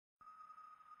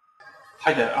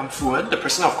Hi there, I'm Fuan, the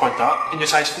president of Quanta,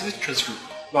 NUSI's Physics Interest Group.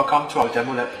 Welcome to our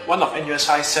demo lab, one of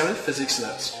NUSI's 7 physics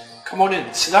labs. Come on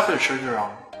in, sit down and show you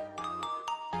around.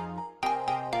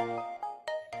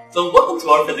 So welcome to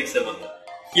our physics demo lab.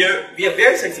 Here, we have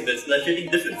various exhibits that are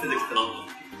treating different physics phenomena.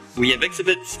 We have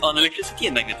exhibits on electricity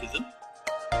and magnetism,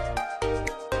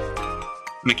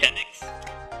 mechanics,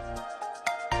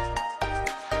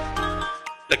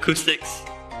 acoustics,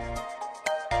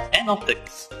 and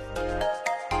optics.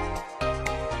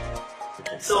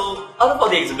 So, out of all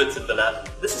the exhibits in the lab,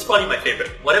 this is probably my favorite,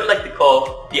 what I would like to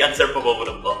call the unsurfable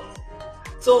wooden blocks.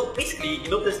 So basically, you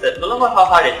notice that no matter how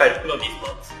hard I try to pull on these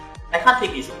blocks, I can't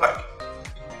take these apart.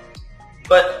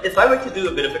 But if I were to do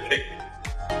a bit of a trick,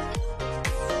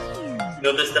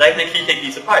 notice that I can actually take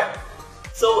these apart.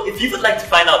 So if you would like to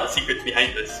find out the secrets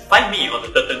behind this, find me on the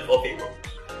 3rd and 4th April.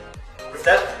 With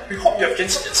that, we hope you have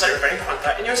gained some insight regarding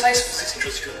Quanta and NUSI's Physics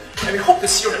Interest Group, and we hope to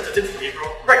see you on the 13th of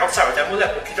April, right outside our demo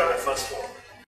lab located on the 1st floor.